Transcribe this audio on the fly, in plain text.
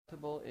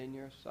in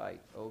your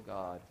sight, O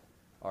God,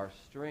 our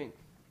strength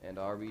and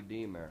our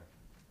Redeemer.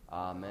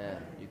 Amen.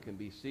 You can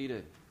be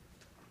seated.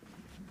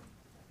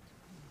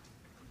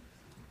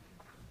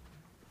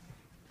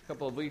 A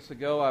couple of weeks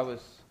ago, I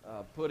was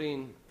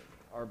putting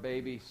our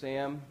baby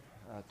Sam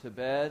to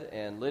bed,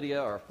 and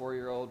Lydia, our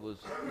 4-year-old, was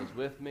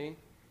with me.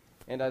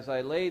 And as I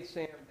laid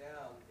Sam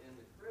down in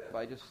the crib,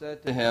 I just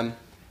said to him,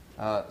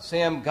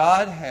 Sam,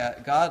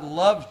 God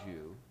loves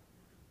you,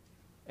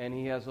 and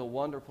He has a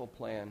wonderful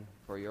plan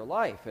for your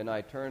life. And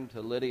I turned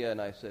to Lydia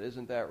and I said,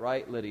 isn't that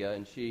right, Lydia?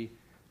 And she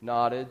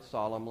nodded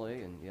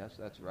solemnly, and yes,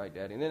 that's right,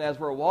 Daddy. And then as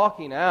we're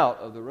walking out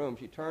of the room,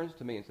 she turns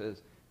to me and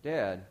says,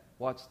 Dad,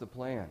 what's the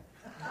plan?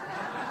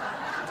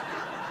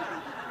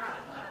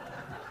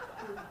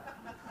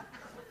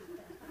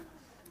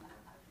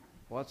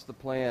 What's the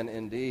plan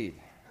indeed?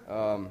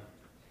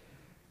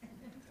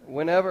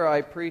 Whenever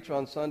I preach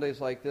on Sundays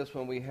like this,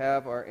 when we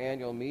have our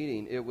annual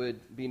meeting, it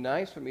would be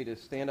nice for me to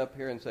stand up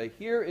here and say,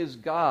 here is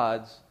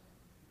God's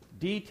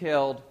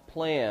detailed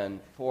plan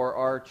for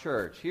our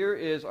church. Here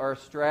is our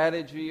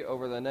strategy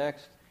over the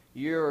next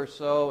year or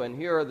so, and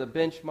here are the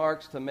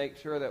benchmarks to make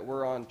sure that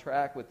we're on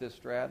track with this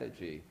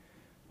strategy.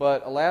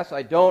 But alas,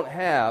 I don't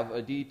have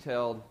a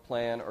detailed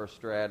plan or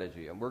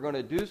strategy. And we're going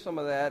to do some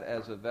of that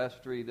as a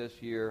vestry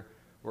this year.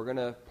 We're going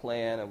to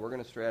plan and we're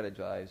going to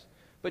strategize.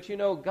 But you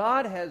know,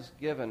 God has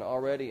given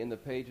already in the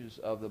pages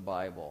of the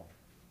Bible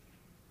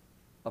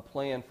a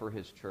plan for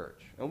His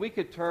church. And we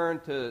could turn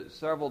to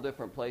several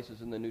different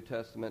places in the New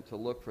Testament to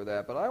look for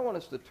that. But I want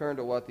us to turn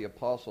to what the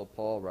Apostle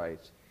Paul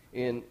writes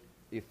in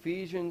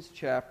Ephesians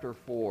chapter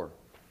 4.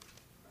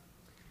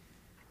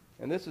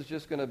 And this is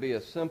just going to be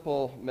a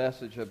simple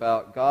message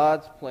about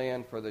God's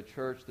plan for the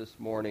church this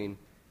morning.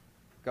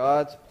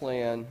 God's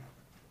plan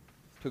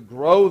to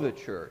grow the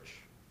church.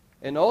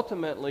 And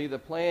ultimately, the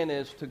plan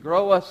is to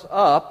grow us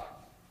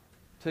up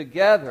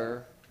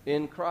together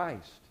in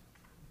Christ.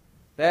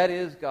 That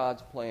is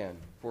God's plan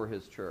for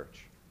His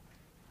church,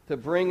 to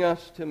bring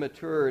us to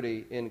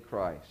maturity in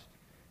Christ.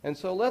 And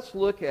so let's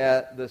look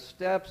at the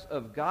steps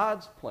of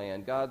God's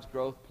plan, God's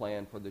growth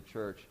plan for the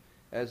church,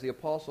 as the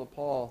Apostle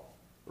Paul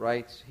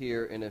writes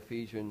here in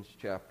Ephesians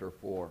chapter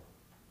 4.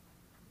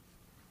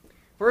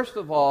 First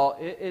of all,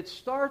 it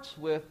starts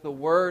with the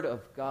Word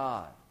of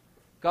God.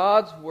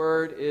 God's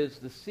Word is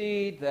the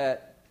seed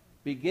that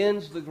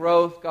begins the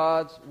growth.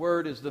 God's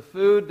Word is the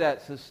food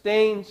that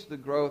sustains the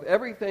growth.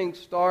 Everything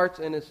starts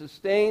and is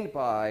sustained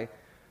by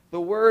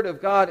the Word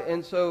of God.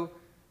 And so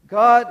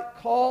God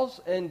calls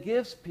and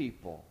gives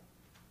people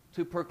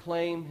to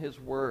proclaim His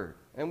Word.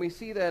 And we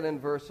see that in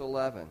verse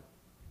 11.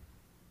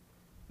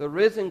 The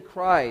risen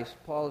Christ,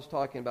 Paul is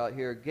talking about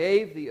here,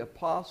 gave the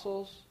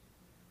apostles,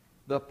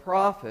 the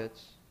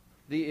prophets,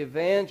 the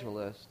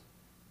evangelists,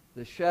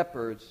 the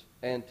shepherds,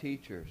 and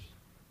teachers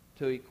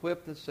to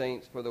equip the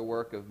saints for the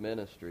work of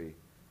ministry,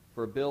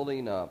 for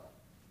building up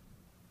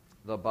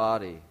the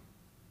body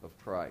of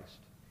Christ.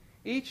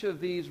 Each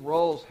of these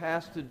roles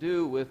has to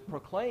do with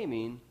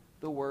proclaiming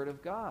the Word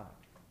of God.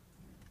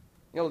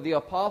 You know, the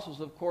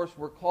apostles, of course,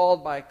 were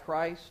called by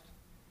Christ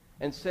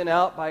and sent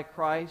out by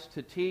Christ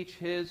to teach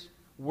His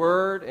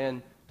Word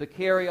and to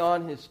carry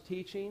on His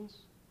teachings,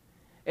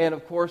 and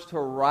of course to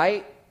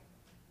write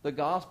the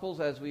Gospels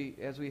as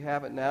we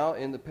have it now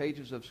in the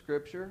pages of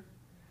Scripture.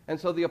 And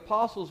so the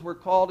apostles were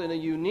called in a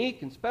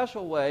unique and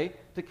special way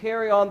to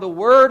carry on the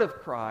Word of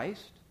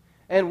Christ.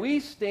 And we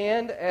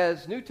stand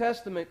as New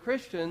Testament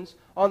Christians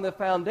on the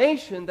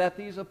foundation that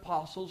these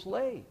apostles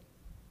laid.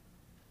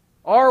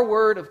 Our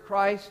Word of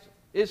Christ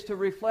is to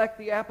reflect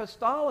the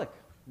apostolic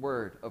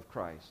Word of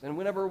Christ. And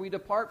whenever we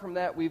depart from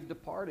that, we've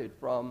departed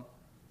from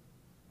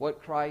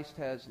what Christ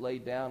has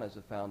laid down as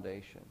a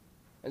foundation.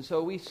 And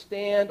so we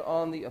stand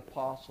on the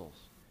apostles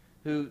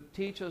who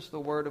teach us the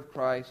Word of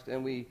Christ,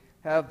 and we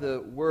have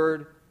the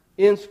Word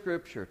in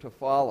Scripture to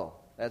follow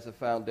as a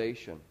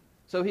foundation.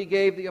 So He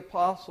gave the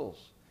apostles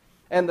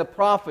and the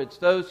prophets,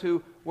 those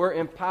who were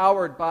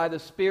empowered by the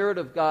Spirit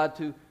of God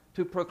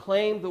to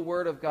proclaim the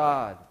Word of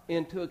God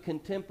into a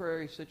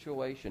contemporary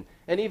situation,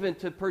 and even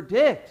to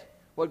predict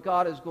what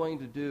God is going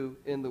to do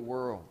in the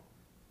world.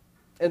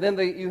 And then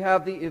you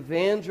have the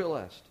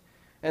evangelist.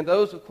 And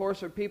those, of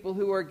course, are people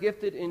who are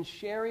gifted in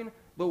sharing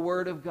the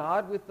Word of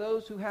God with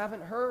those who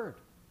haven't heard,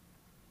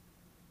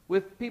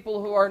 with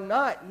people who are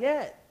not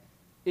yet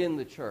in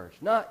the church,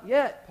 not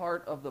yet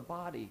part of the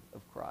body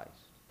of Christ.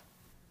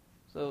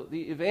 So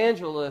the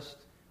evangelists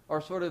are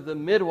sort of the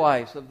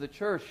midwives of the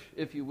church,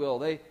 if you will.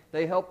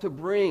 They help to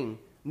bring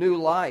new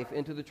life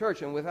into the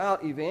church. And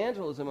without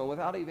evangelism and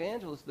without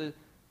evangelists,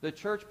 the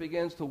church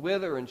begins to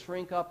wither and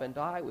shrink up and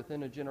die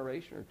within a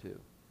generation or two.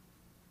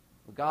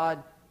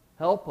 God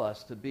help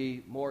us to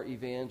be more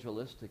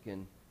evangelistic,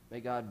 and may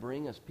God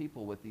bring us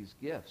people with these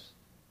gifts,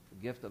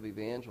 the gift of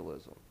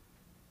evangelism.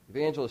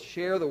 Evangelists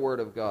share the Word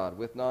of God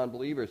with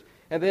non-believers.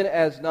 And then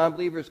as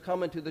non-believers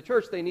come into the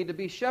church, they need to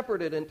be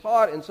shepherded and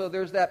taught. And so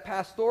there's that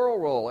pastoral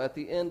role at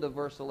the end of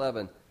verse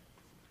 11.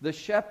 The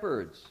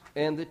shepherds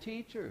and the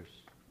teachers.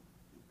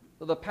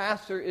 So the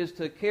pastor is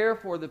to care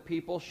for the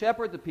people,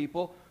 shepherd the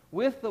people,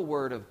 with the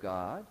Word of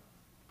God,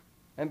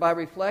 and by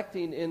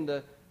reflecting in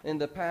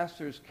the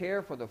pastor's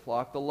care for the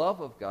flock, the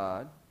love of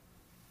God,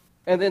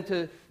 and then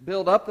to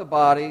build up the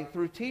body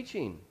through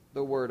teaching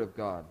the Word of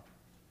God.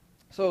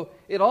 So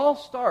it all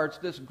starts,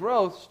 this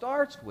growth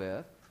starts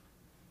with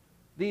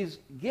these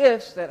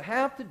gifts that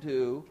have to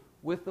do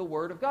with the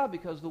Word of God,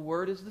 because the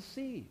Word is the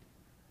seed,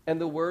 and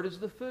the Word is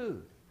the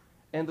food,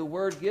 and the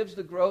Word gives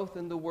the growth,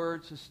 and the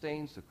Word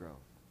sustains the growth.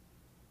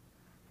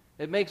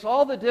 It makes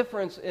all the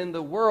difference in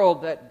the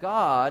world that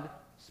God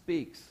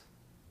speaks.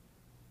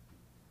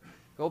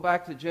 Go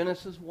back to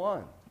Genesis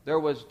 1. There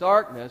was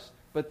darkness,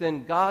 but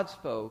then God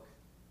spoke,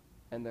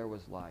 and there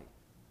was light.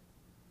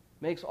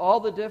 Makes all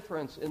the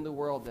difference in the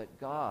world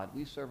that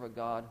we serve a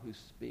God who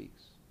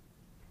speaks.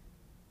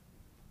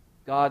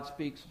 God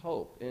speaks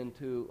hope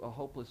into a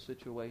hopeless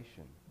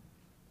situation.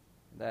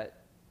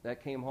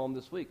 That came home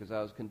this week as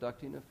I was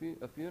conducting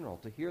a funeral.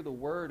 To hear the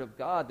Word of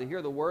God, to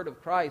hear the Word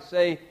of Christ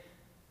say,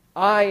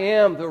 I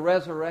am the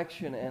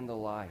resurrection and the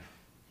life.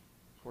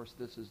 Of course,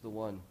 this is the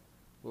one,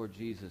 Lord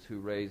Jesus, who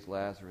raised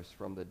Lazarus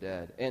from the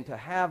dead. And to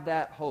have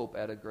that hope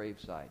at a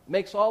gravesite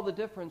makes all the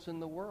difference in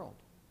the world.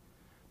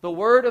 The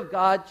Word of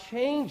God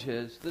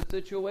changes the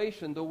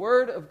situation. The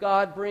Word of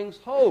God brings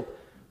hope.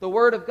 The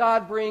Word of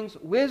God brings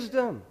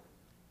wisdom.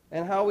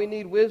 And how we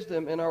need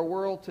wisdom in our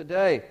world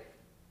today.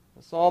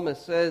 The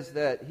psalmist says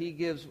that he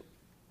gives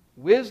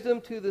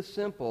wisdom to the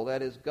simple.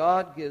 That is,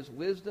 God gives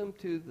wisdom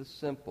to the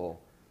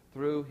simple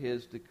through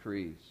His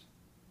decrees.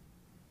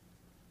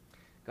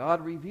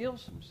 God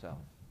reveals Himself.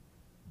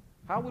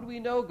 How would we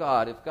know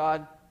God if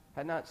God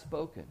had not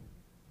spoken?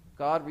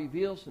 God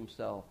reveals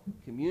Himself,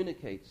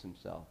 communicates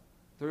Himself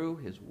through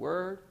His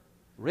Word,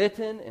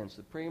 written and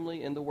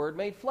supremely in the Word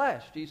made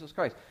flesh, Jesus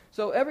Christ.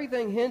 So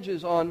everything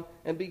hinges on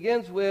and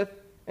begins with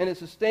and is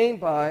sustained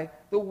by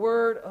the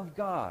Word of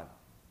God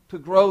to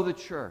grow the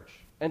church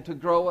and to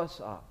grow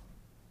us up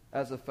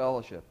as a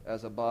fellowship,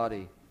 as a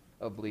body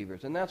of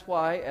believers. And that's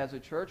why, as a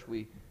church,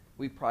 we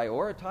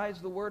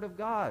prioritize the Word of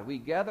God. We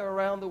gather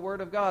around the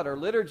Word of God. Our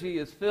liturgy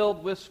is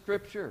filled with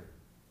Scripture.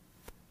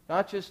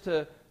 Not just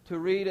to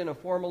read in a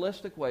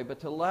formalistic way,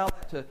 but to allow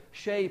it to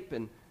shape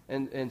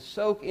and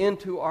soak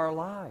into our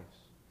lives.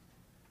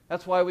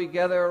 That's why we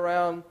gather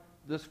around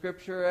the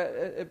Scripture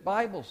at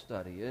Bible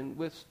study and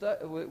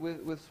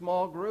with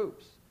small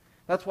groups.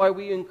 That's why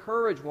we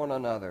encourage one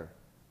another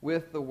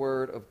with the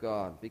Word of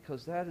God,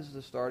 because that is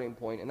the starting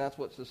point, and that's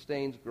what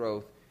sustains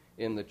growth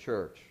in the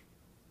church.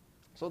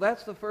 So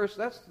that's the first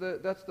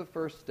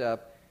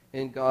step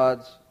in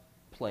God's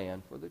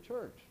plan for the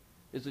church.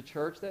 Is a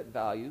church that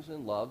values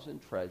and loves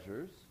and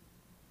treasures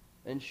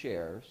and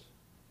shares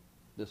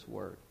this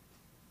Word.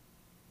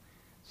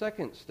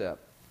 Second step,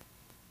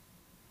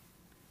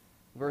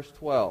 verse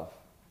 12.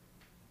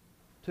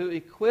 To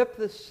equip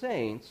the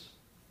saints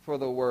for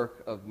the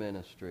work of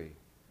ministry,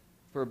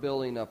 for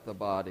building up the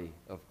body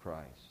of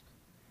Christ.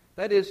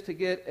 That is, to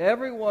get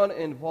everyone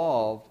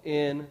involved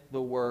in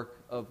the work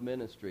of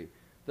ministry.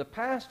 The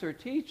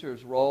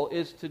pastor-teacher's role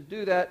is to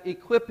do that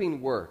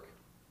equipping work.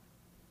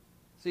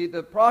 See,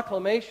 the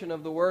proclamation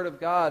of the Word of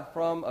God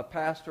from a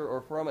pastor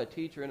or from a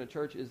teacher in a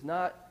church is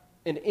not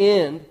an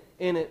end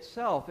in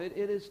itself. It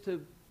is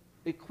to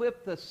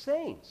equip the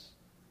saints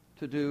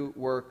to do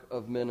work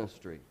of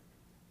ministry.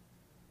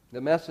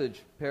 The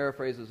Message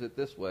paraphrases it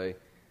this way,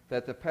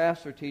 that the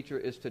pastor-teacher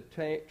is to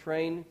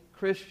train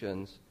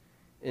Christians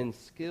in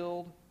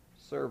skilled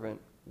servant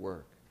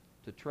work.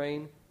 To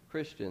train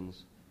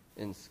Christians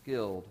in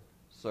skilled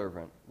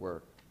servant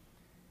work.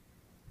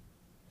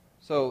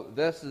 So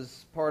this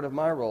is part of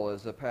my role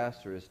as a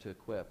pastor, is to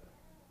equip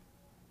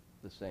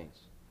the saints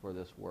for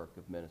this work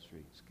of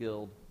ministry,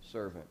 skilled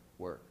servant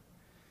work.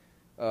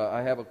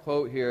 I have a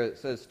quote here that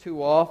says,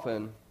 too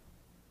often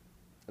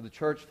the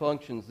church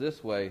functions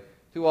this way.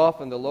 Too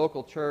often the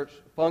local church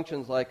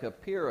functions like a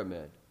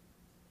pyramid,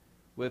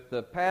 with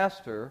the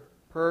pastor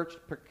perched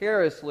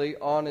precariously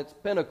on its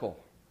pinnacle,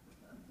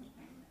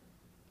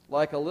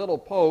 like a little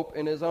pope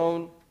in his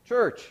own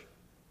church,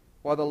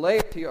 while the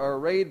laity are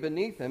arrayed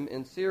beneath him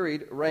in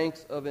serried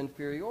ranks of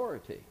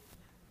inferiority.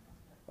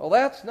 Well,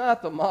 that's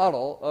not the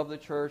model of the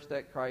church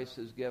that Christ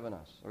has given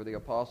us, or the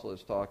apostle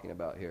is talking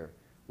about here,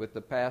 with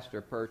the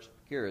pastor perched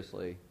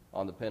precariously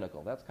on the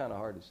pinnacle. That's kind of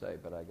hard to say,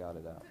 but I got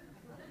it out.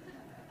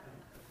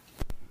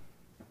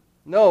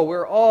 No,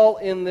 we're all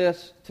in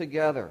this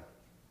together.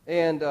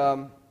 And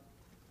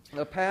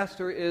the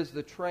pastor is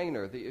the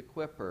trainer, the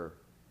equipper,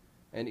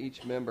 and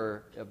each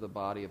member of the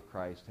body of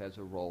Christ has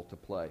a role to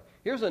play.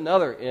 Here's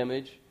another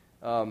image.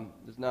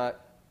 It's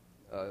not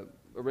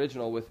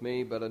original with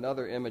me, but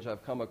another image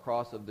I've come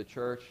across of the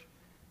church.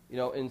 You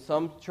know, in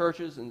some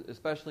churches, and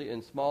especially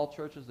in small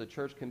churches, the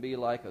church can be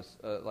like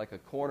a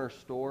corner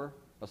store,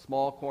 a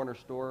small corner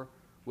store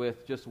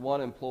with just one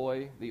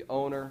employee, the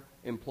owner,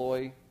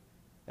 employee,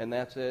 and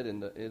that's it,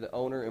 and the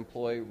owner,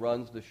 employee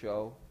runs the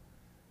show.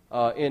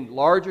 In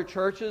larger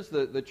churches,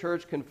 the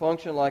church can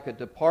function like a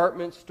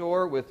department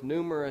store with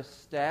numerous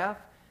staff,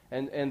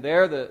 and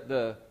there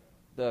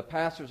the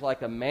pastor's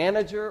like a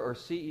manager or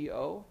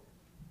CEO.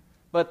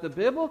 But the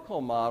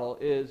biblical model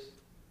is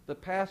the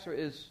pastor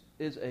is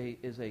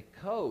a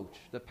coach.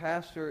 The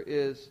pastor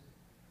is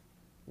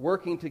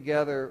working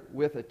together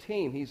with a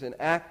team. He's an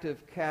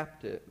active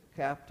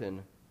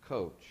captain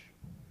coach.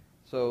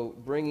 So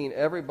bringing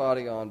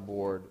everybody on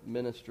board,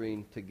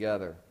 ministering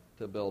together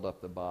to build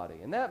up the body.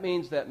 And that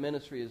means that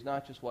ministry is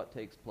not just what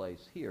takes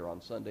place here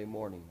on Sunday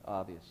morning,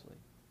 obviously,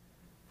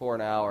 for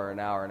an hour and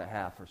a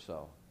half or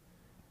so.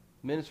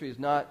 Ministry is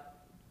not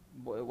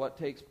what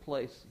takes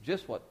place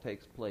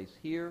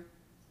here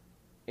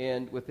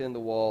and within the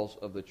walls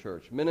of the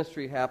church.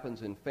 Ministry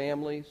happens in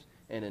families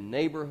and in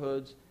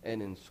neighborhoods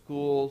and in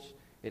schools.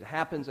 It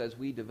happens as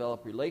we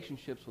develop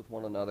relationships with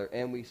one another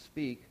and we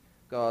speak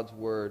God's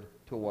word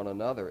to one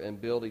another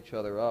and build each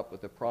other up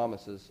with the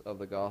promises of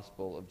the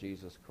gospel of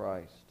Jesus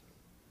Christ.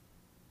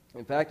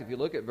 In fact, if you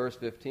look at verse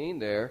 15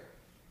 there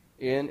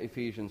in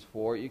Ephesians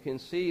 4, you can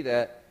see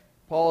that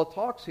Paul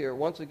talks here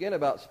once again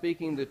about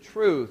speaking the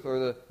truth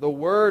or the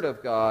word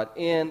of God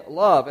in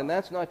love. And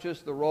that's not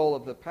just the role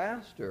of the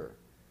pastor.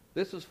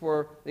 This is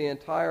for the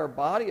entire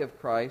body of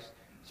Christ,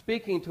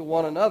 speaking to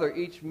one another,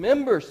 each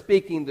member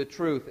speaking the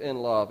truth in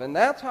love. And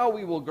that's how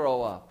we will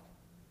grow up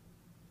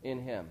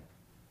in Him,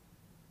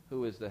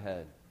 who is the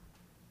head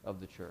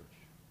of the church.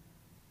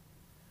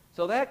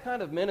 So that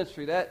kind of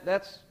ministry,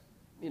 that's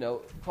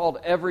called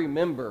every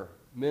member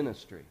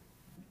ministry.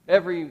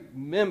 Every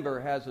member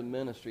has a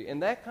ministry,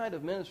 and that kind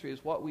of ministry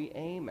is what we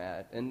aim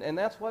at, and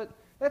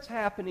that's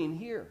happening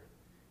here.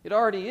 It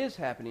already is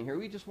happening here.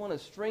 We just want to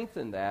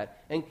strengthen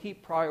that and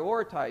keep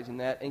prioritizing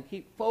that and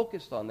keep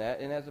focused on that.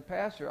 And as a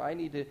pastor, I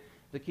need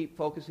to keep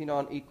focusing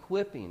on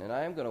equipping, and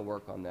I am going to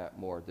work on that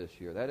more this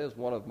year. That is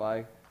one of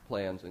my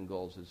plans and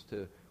goals, is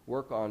to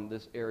work on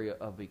this area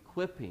of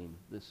equipping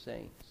the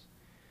saints.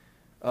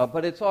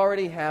 But it's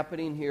already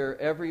happening here,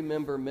 every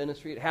member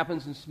ministry. It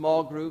happens in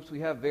small groups.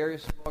 We have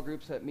various small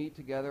groups that meet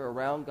together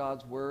around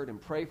God's Word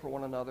and pray for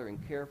one another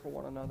and care for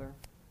one another.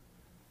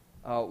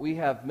 We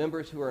have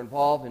members who are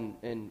involved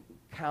in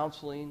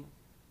counseling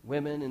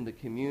women in the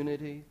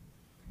community.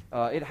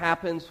 It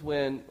happens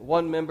when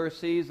one member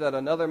sees that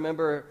another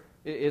member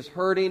is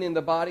hurting in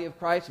the body of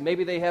Christ.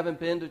 Maybe they haven't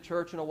been to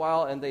church in a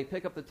while, and they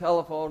pick up the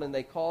telephone and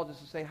they call just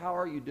to say, "How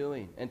are you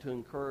doing?" and to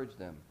encourage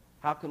them.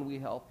 "How can we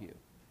help you?"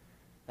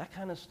 That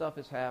kind of stuff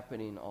is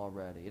happening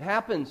already. It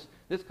happens,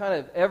 this kind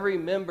of every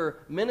member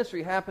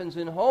ministry happens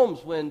in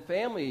homes when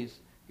families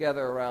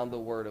gather around the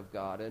Word of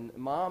God, and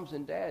moms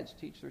and dads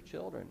teach their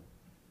children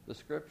the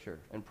Scripture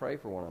and pray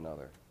for one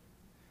another.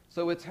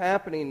 So it's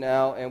happening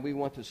now, and we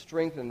want to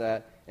strengthen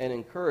that and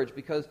encourage,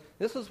 because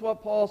this is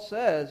what Paul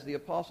says, the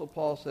Apostle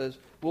Paul says,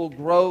 will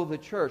grow the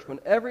church when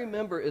every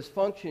member is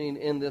functioning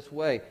in this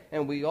way,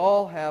 and we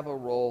all have a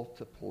role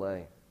to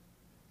play.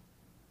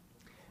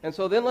 And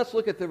so then let's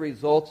look at the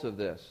results of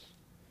this.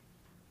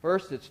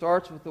 First, it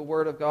starts with the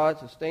Word of God,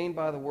 sustained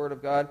by the Word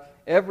of God.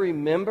 Every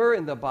member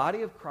in the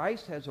body of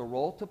Christ has a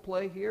role to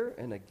play here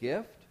and a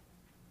gift,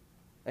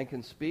 and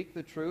can speak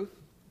the truth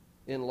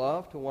in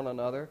love to one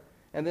another.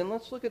 And then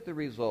let's look at the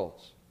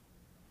results.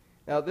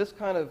 Now, this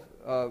kind of,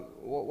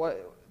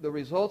 the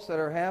results that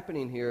are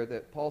happening here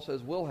that Paul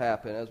says will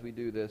happen as we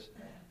do this,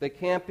 they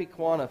can't be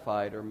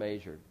quantified or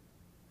measured.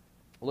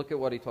 Look at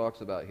what he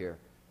talks about here.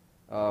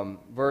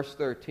 Verse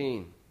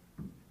 13.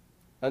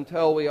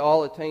 Until we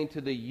all attain to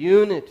the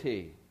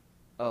unity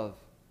of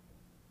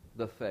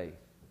the faith.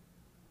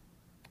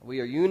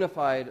 We are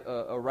unified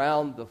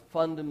around the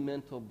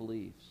fundamental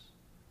beliefs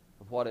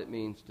of what it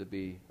means to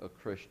be a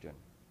Christian.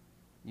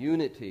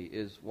 Unity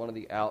is one of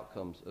the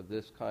outcomes of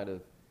this kind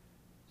of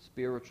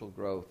spiritual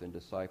growth and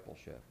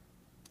discipleship.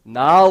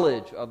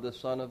 Knowledge of the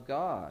Son of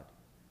God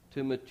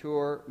to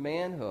mature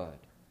manhood.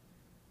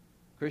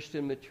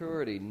 Christian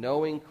maturity,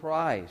 knowing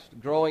Christ,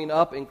 growing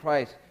up in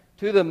Christ,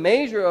 to the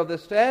measure of the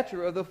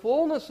stature of the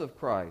fullness of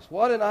Christ.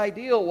 What an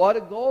ideal, what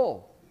a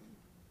goal.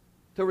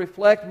 To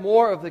reflect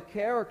more of the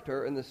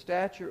character and the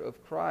stature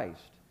of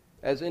Christ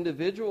as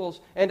individuals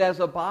and as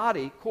a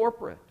body,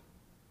 corporate.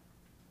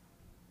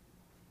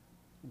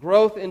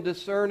 Growth in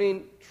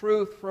discerning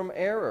truth from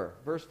error.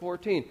 Verse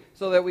 14.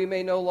 So that we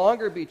may no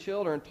longer be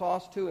children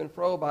tossed to and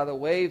fro by the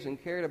waves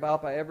and carried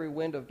about by every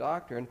wind of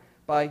doctrine,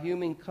 by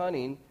human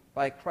cunning,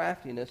 by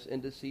craftiness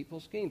and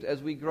deceitful schemes.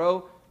 As we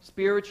grow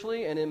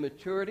spiritually and in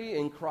maturity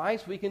in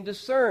Christ, we can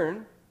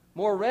discern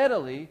more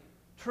readily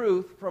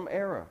truth from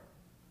error.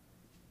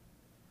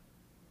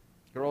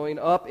 Growing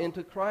up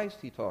into Christ,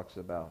 he talks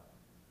about,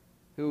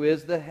 who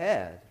is the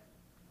head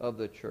of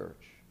the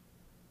church,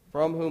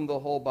 from whom the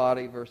whole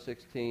body, verse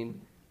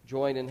 16,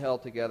 joined and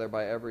held together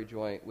by every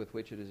joint with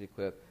which it is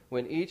equipped,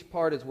 when each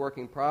part is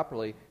working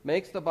properly,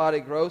 makes the body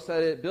grow so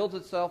that it builds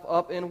itself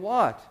up in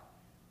what?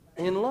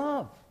 In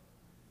love.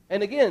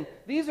 And again,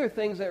 these are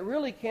things that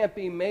really can't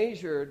be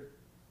measured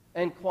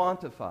and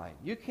quantified.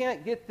 You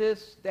can't get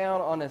this down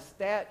on a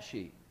stat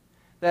sheet,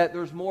 that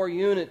there's more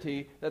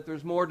unity, that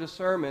there's more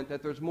discernment,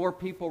 that there's more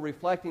people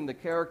reflecting the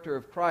character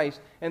of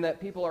Christ, and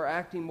that people are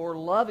acting more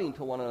loving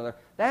to one another.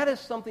 That is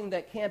something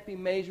that can't be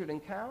measured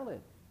and counted.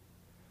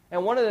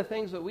 And one of the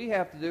things that we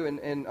have to do,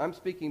 and I'm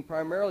speaking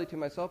primarily to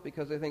myself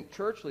because I think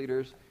church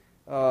leaders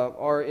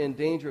are in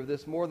danger of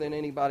this more than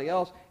anybody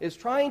else, is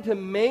trying to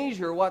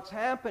measure what's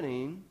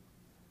happening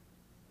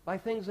by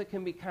things that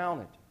can be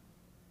counted.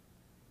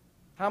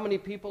 How many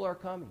people are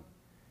coming?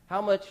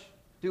 How much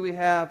do we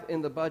have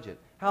in the budget?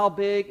 How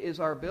big is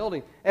our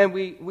building? And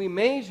we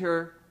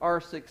measure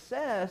our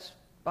success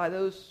by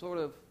those sort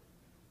of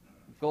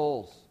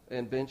goals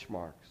and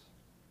benchmarks.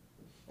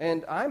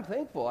 And I'm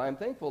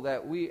thankful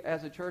that we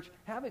as a church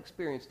have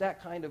experienced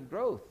that kind of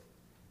growth.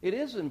 It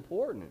is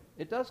important.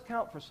 It does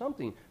count for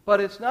something. But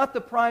it's not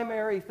the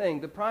primary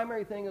thing. The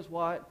primary thing is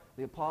what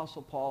the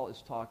Apostle Paul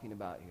is talking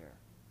about here.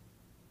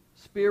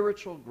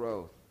 Spiritual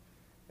growth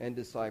and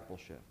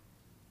discipleship.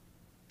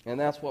 And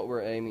that's what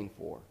we're aiming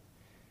for.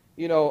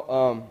 You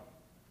know,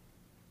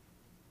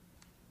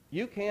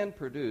 you can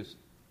produce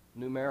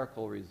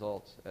numerical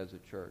results as a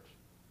church.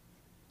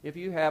 If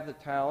you have the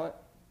talent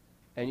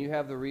and you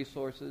have the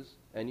resources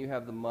and you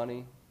have the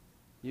money,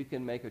 you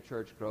can make a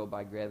church grow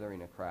by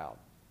gathering a crowd.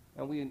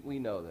 And we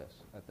know this,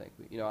 I think.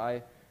 You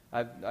know,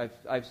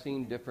 I've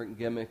seen different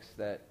gimmicks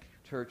that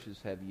churches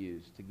have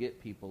used to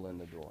get people in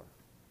the door.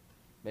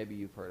 Maybe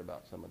you've heard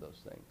about some of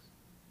those things.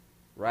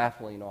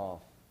 Raffling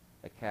off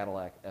a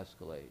Cadillac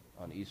Escalade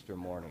on Easter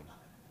morning.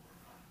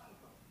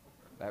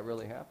 That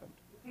really happened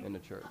in the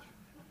church.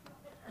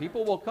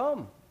 People will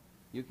come.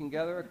 You can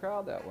gather a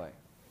crowd that way.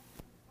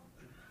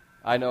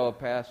 I know a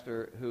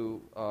pastor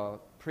who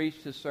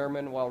preached his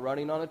sermon while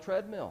running on a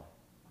treadmill,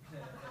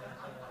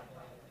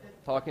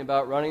 talking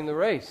about running the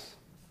race.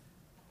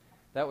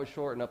 That would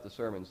shorten up the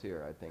sermons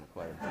here, I think,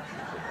 quite a bit.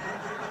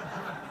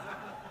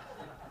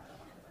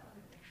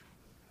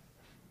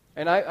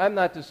 And I'm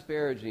not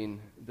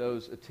disparaging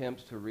those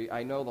attempts to reach.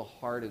 I know the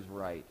heart is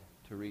right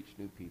to reach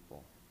new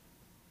people.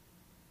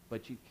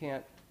 But you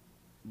can't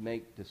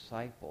make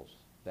disciples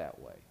that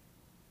way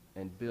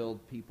and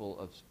build people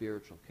of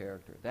spiritual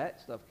character. That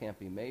stuff can't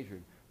be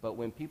measured. But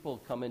when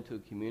people come into a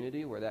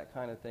community where that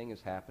kind of thing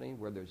is happening,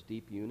 where there's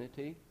deep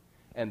unity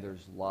and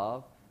there's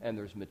love and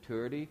there's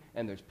maturity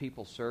and there's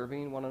people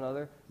serving one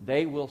another,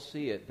 they will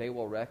see it, they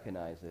will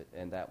recognize it,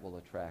 and that will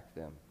attract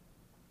them.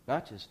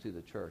 Not just to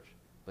the church,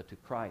 but to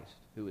Christ,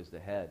 who is the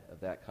head of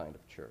that kind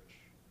of church.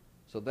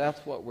 So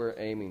that's what we're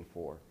aiming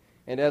for.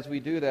 And as we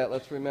do that,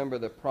 let's remember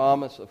the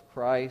promise of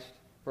Christ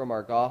from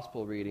our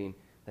gospel reading,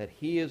 that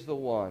he is the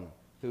one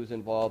who's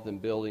involved in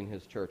building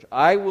his church.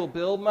 I will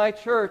build my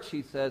church,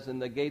 he says,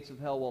 and the gates of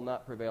hell will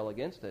not prevail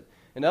against it.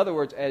 In other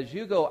words, as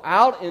you go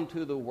out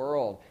into the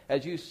world,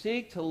 as you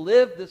seek to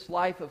live this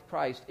life of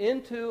Christ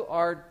into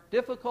our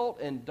difficult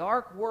and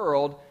dark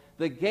world,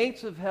 the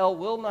gates of hell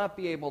will not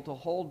be able to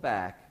hold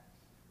back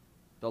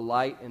the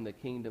light in the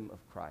kingdom of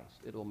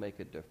Christ. It will make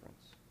a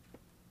difference.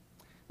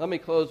 Let me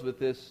close with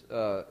this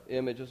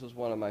image. This is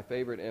one of my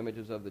favorite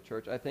images of the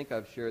church. I think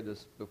I've shared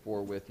this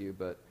before with you,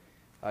 but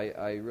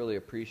I really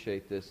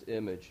appreciate this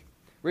image.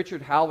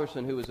 Richard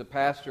Halverson, who was a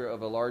pastor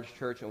of a large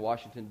church in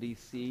Washington,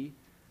 D.C.,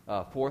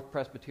 Fourth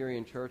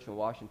Presbyterian Church in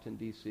Washington,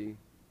 D.C.,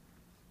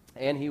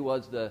 and he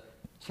was the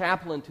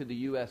chaplain to the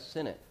U.S.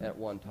 Senate at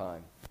one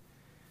time,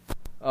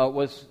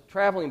 was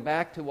traveling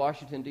back to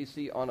Washington,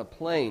 D.C. on a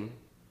plane,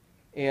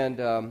 and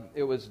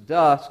it was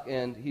dusk,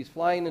 and he's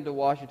flying into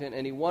Washington,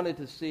 and he wanted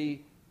to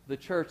see the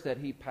church that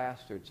he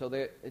pastored. So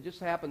it just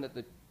happened that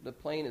the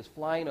plane is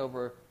flying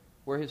over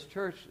where his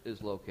church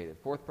is located,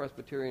 Fourth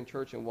Presbyterian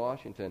Church in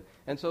Washington.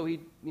 And so he,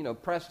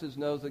 pressed his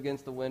nose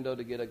against the window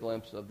to get a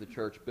glimpse of the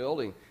church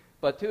building.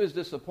 But to his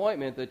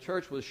disappointment, the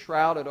church was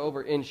shrouded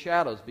over in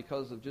shadows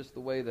because of just the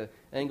way the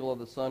angle of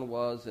the sun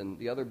was and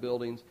the other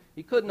buildings.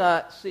 He could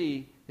not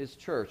see his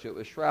church. It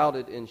was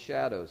shrouded in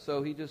shadows.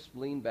 So he just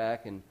leaned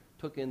back and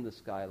took in the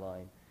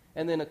skyline.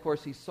 And then, of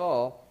course, he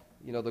saw,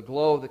 the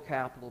glow of the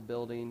Capitol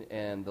building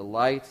and the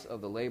lights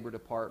of the Labor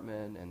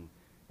Department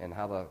and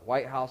how the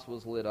White House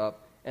was lit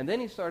up. And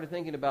then he started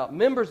thinking about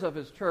members of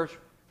his church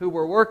who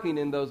were working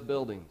in those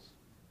buildings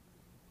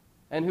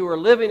and who were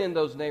living in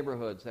those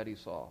neighborhoods that he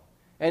saw.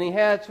 And he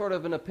had sort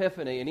of an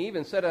epiphany, and he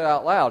even said it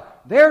out loud.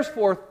 There's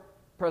Fourth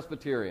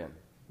Presbyterian,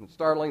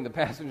 startling the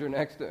passenger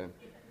next to him.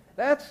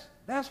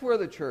 That's where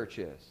the church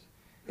is.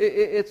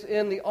 It's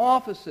in the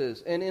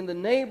offices and in the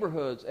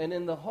neighborhoods and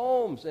in the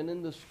homes and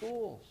in the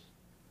schools.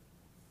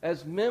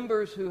 As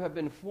members who have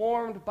been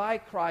formed by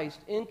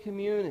Christ in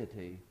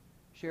community,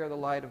 share the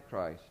light of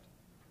Christ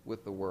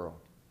with the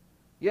world.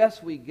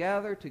 Yes, we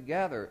gather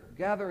together.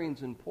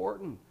 Gathering's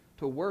important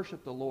to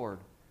worship the Lord,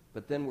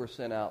 but then we're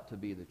sent out to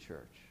be the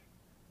church.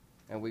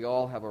 And we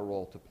all have a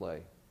role to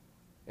play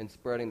in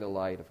spreading the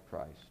light of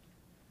Christ.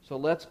 So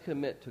let's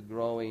commit to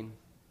growing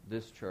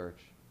this church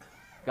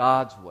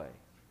God's way.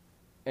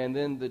 And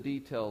then the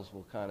details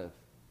will kind of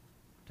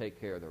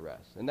take care of the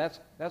rest. And that's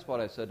what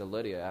I said to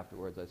Lydia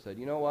afterwards. I said,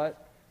 you know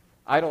what?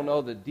 I don't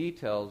know the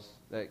details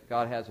that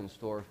God has in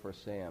store for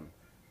Sam.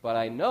 But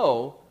I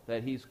know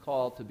that he's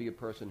called to be a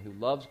person who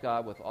loves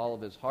God with all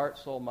of his heart,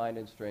 soul, mind,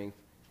 and strength,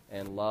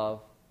 and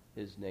love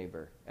his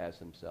neighbor as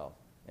himself.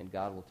 And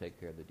God will take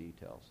care of the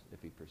details if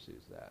he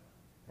pursues that.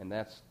 And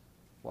that's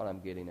what I'm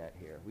getting at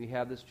here. We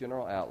have this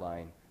general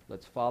outline.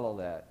 Let's follow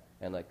that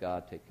and let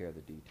God take care of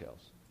the details.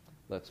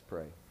 Let's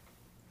pray.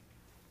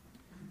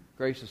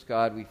 Gracious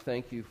God, we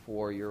thank you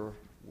for your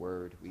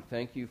word. We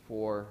thank you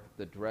for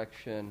the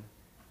direction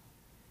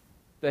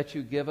that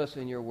you give us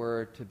in your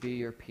word to be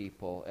your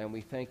people. And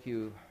we thank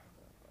you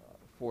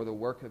for the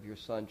work of your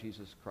Son,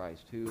 Jesus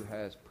Christ, who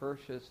has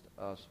purchased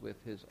us with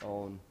his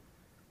own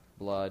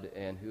blood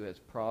and who has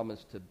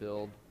promised to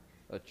build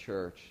a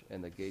church,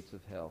 and the gates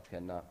of hell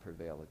cannot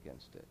prevail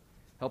against it.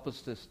 Help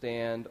us to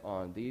stand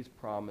on these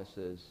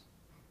promises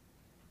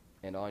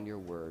and on your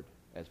word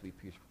as we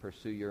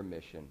pursue your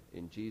mission.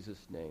 In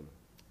Jesus' name,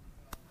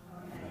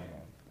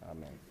 amen.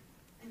 Amen.